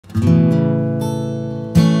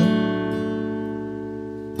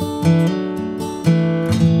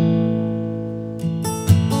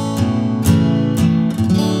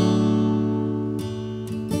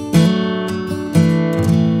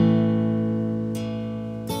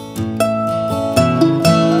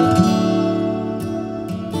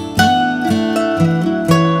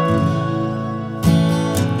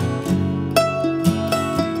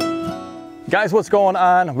Guys, what's going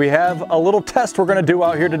on? We have a little test we're gonna do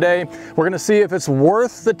out here today. We're gonna see if it's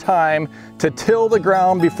worth the time to till the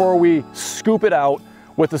ground before we scoop it out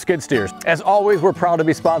with the skid steers. As always, we're proud to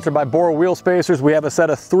be sponsored by Bora Wheel Spacers. We have a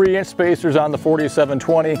set of 3-inch spacers on the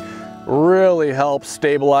 4720. Really helps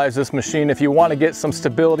stabilize this machine. If you want to get some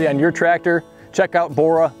stability on your tractor, check out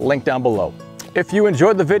Bora, link down below. If you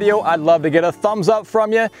enjoyed the video, I'd love to get a thumbs up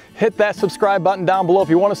from you. Hit that subscribe button down below if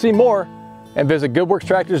you want to see more. And visit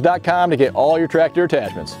goodworkstractors.com to get all your tractor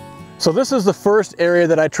attachments. So this is the first area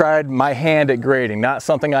that I tried my hand at grading, not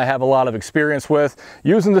something I have a lot of experience with,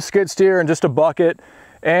 using the skid steer and just a bucket,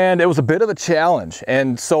 and it was a bit of a challenge.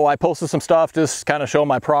 And so I posted some stuff just kind of show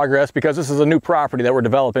my progress because this is a new property that we're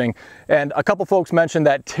developing. And a couple folks mentioned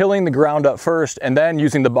that tilling the ground up first and then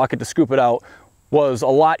using the bucket to scoop it out was a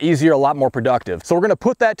lot easier, a lot more productive. So we're gonna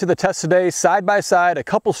put that to the test today, side by side, a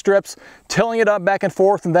couple strips, tilling it up back and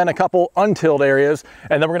forth, and then a couple untilled areas.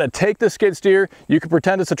 And then we're gonna take the skid steer. You can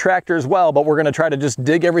pretend it's a tractor as well, but we're gonna try to just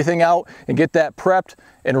dig everything out and get that prepped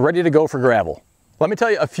and ready to go for gravel. Let me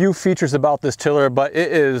tell you a few features about this tiller, but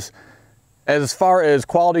it is, as far as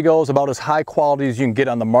quality goes, about as high quality as you can get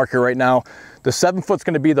on the market right now. The 7-foot's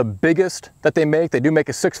gonna be the biggest that they make. They do make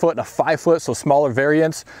a 6-foot and a 5-foot, so smaller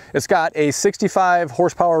variants. It's got a 65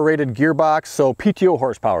 horsepower rated gearbox, so PTO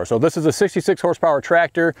horsepower. So this is a 66 horsepower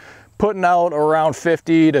tractor, putting out around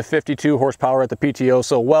 50 to 52 horsepower at the PTO,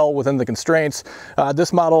 so well within the constraints.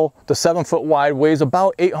 This model, the 7-foot wide, weighs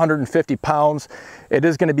about 850 pounds. It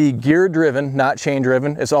is gonna be gear driven, not chain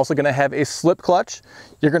driven. It's also gonna have a slip clutch.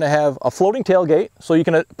 You're gonna have a floating tailgate, so you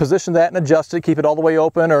can position that and adjust it, keep it all the way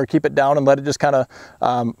open or keep it down and let it just kind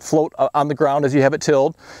of float on the ground as you have it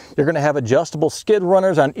tilled. You're gonna have adjustable skid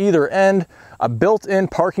runners on either end, a built-in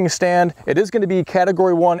parking stand. It is gonna be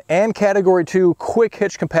Category 1 and Category 2 quick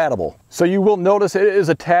hitch compatible. So you will notice it is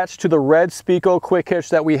attached to the red Speco quick hitch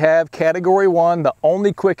that we have. Category 1, the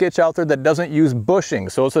only quick hitch out there that doesn't use bushing.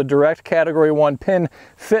 So it's a direct Category 1 pin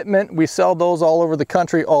fitment. We sell those all over the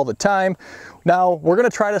country all the time. Now, we're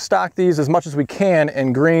gonna try to stock these as much as we can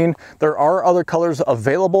in green. There are other colors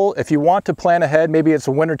available. If you want to plan ahead, maybe it's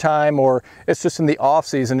winter time or it's just in the off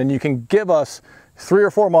season, and you can give us 3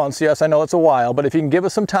 or 4 months. Yes, I know it's a while, but if you can give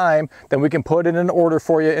us some time, then we can put in an order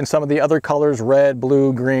for you in some of the other colors, red,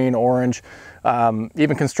 blue, green, orange,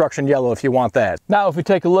 even construction yellow if you want that. Now, if we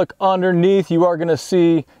take a look underneath, you are gonna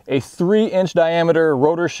see a 3-inch diameter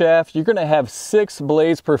rotor shaft. You're gonna have 6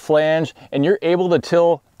 blades per flange, and you're able to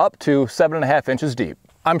till up to 7.5 inches deep.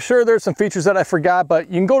 I'm sure there's some features that I forgot, but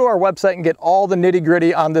you can go to our website and get all the nitty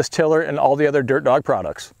gritty on this tiller and all the other Dirt Dog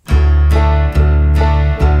products.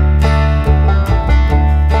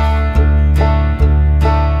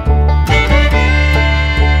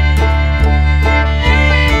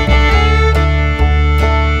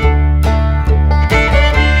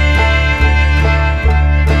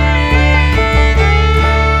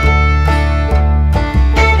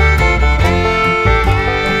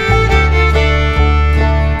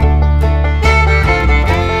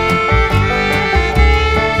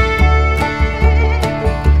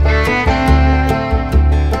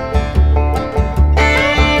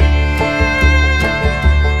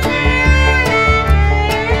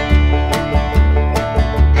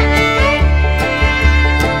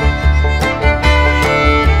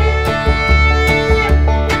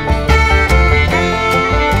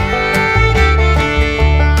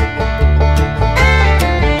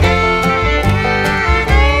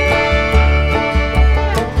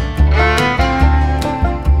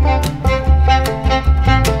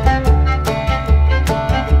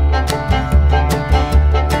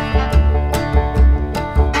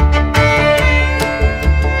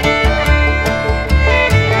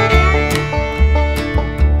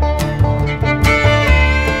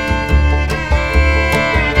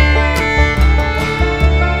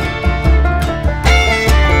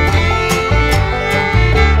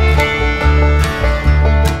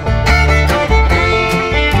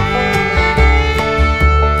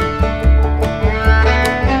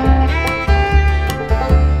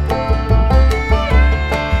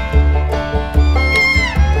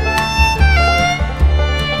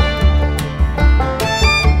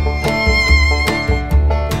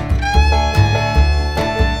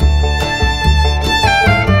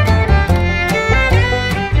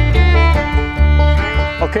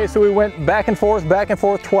 Okay, so we went back and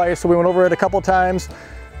forth twice. So we went over it a couple times.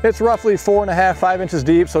 It's roughly 4.5, 5 inches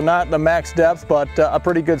deep, so not the max depth, but a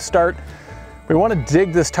pretty good start. We want to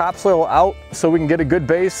dig this topsoil out so we can get a good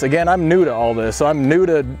base. Again, I'm new to all this, so I'm new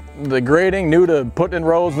to the grading, new to putting in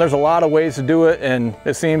rows, and there's a lot of ways to do it, and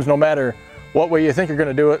it seems no matter what way you think you're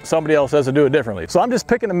gonna do it, somebody else has to do it differently. So I'm just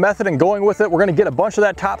picking a method and going with it. We're gonna get a bunch of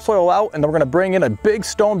that topsoil out, and then we're gonna bring in a big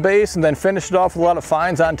stone base and then finish it off with a lot of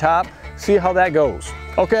fines on top. See how that goes.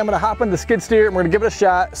 Okay, I'm gonna hop into the skid steer and we're gonna give it a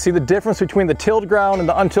shot, see the difference between the tilled ground and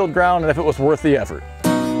the untilled ground, and if it was worth the effort.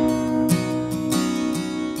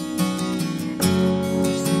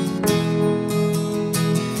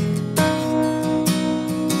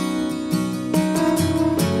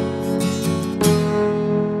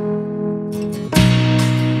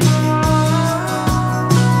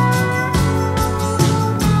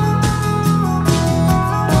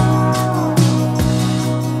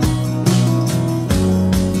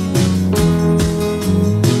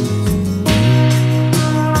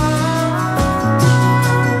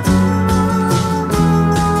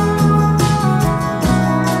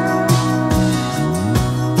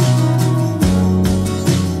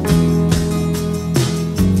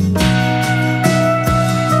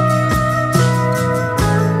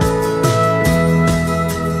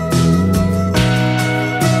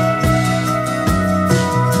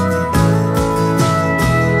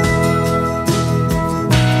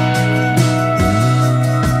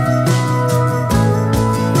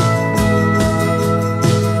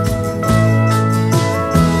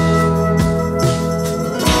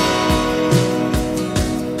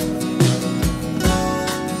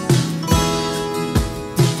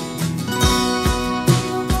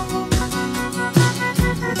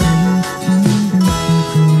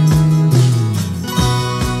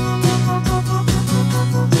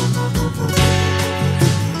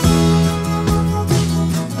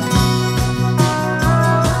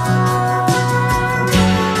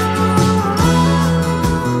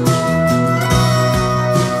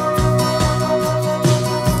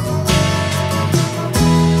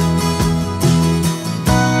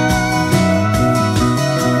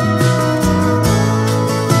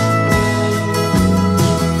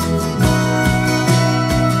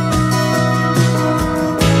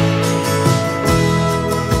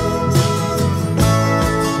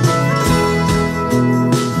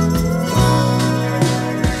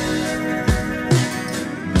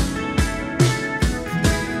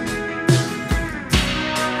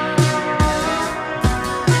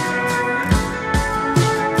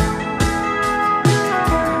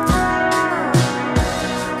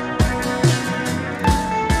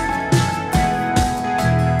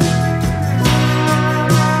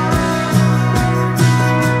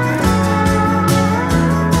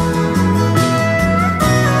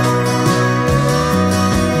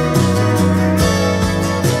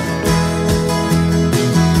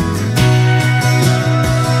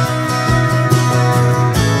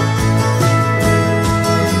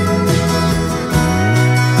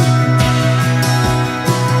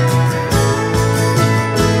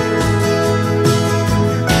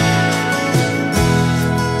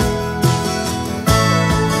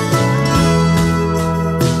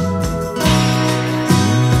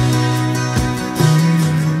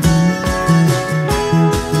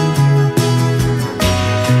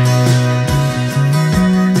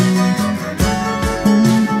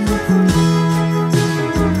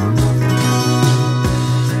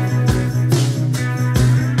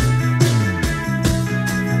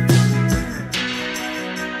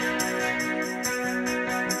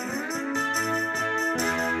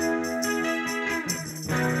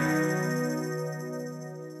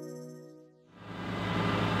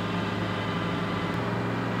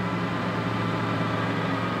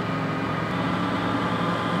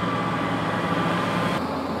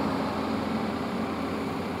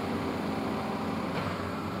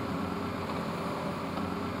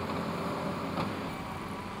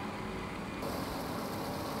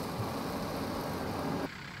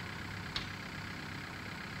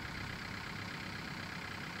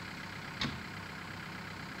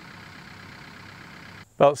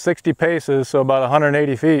 About 60 paces, so about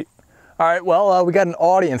 180 feet. All right, well, we got an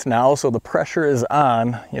audience now, so the pressure is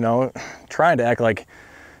on, you know, trying to act like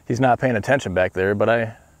he's not paying attention back there, but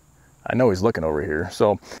I know he's looking over here.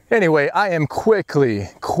 So anyway, I am quickly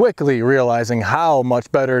realizing how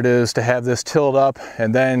much better it is to have this tilled up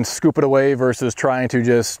and then scoop it away versus trying to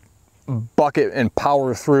just bucket and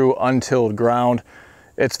power through untilled ground.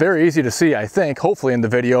 It's very easy to see, I think, hopefully in the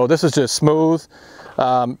video. This is just smooth.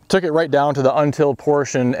 Took it right down to the untilled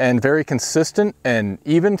portion and very consistent and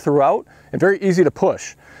even throughout and very easy to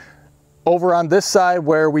push. Over on this side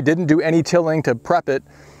where we didn't do any tilling to prep it,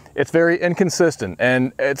 it's very inconsistent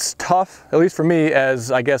and it's tough, at least for me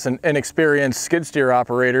as I guess an inexperienced skid steer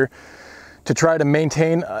operator, to try to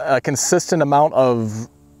maintain a consistent amount of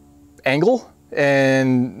angle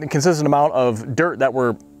and consistent amount of dirt that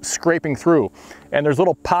we're scraping through. And there's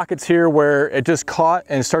little pockets here where it just caught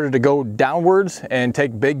and started to go downwards and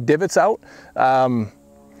take big divots out.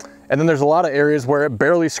 And then there's a lot of areas where it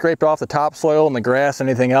barely scraped off the topsoil and the grass and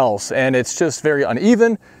anything else. And it's just very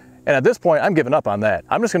uneven. And at this point, I'm giving up on that.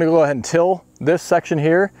 I'm just gonna go ahead and till this section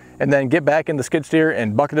here and then get back in the skid steer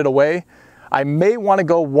and bucket it away. I may wanna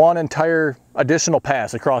go one entire additional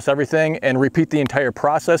pass across everything and repeat the entire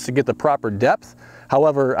process to get the proper depth.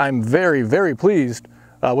 However, I'm very, very pleased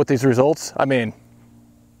with these results. I mean,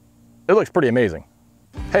 it looks pretty amazing.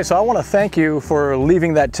 Hey, so I want to thank you for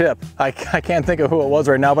leaving that tip. I can't think of who it was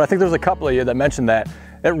right now, but I think there's a couple of you that mentioned that.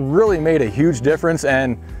 It really made a huge difference,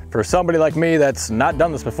 and for somebody like me that's not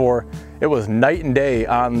done this before, it was night and day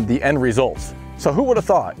on the end results. So who would have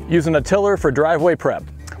thought, using a tiller for driveway prep?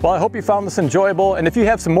 Well, I hope you found this enjoyable, and if you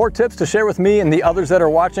have some more tips to share with me and the others that are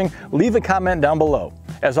watching, leave a comment down below.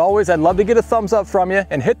 As always, I'd love to get a thumbs up from you,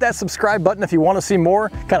 and hit that subscribe button if you want to see more,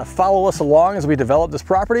 kind of follow us along as we develop this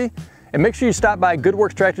property. And make sure you stop by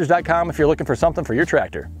goodworkstractors.com if you're looking for something for your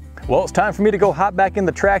tractor. Well, it's time for me to go hop back in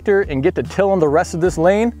the tractor and get to tilling the rest of this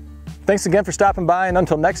lane. Thanks again for stopping by, and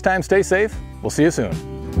until next time, stay safe. We'll see you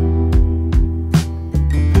soon.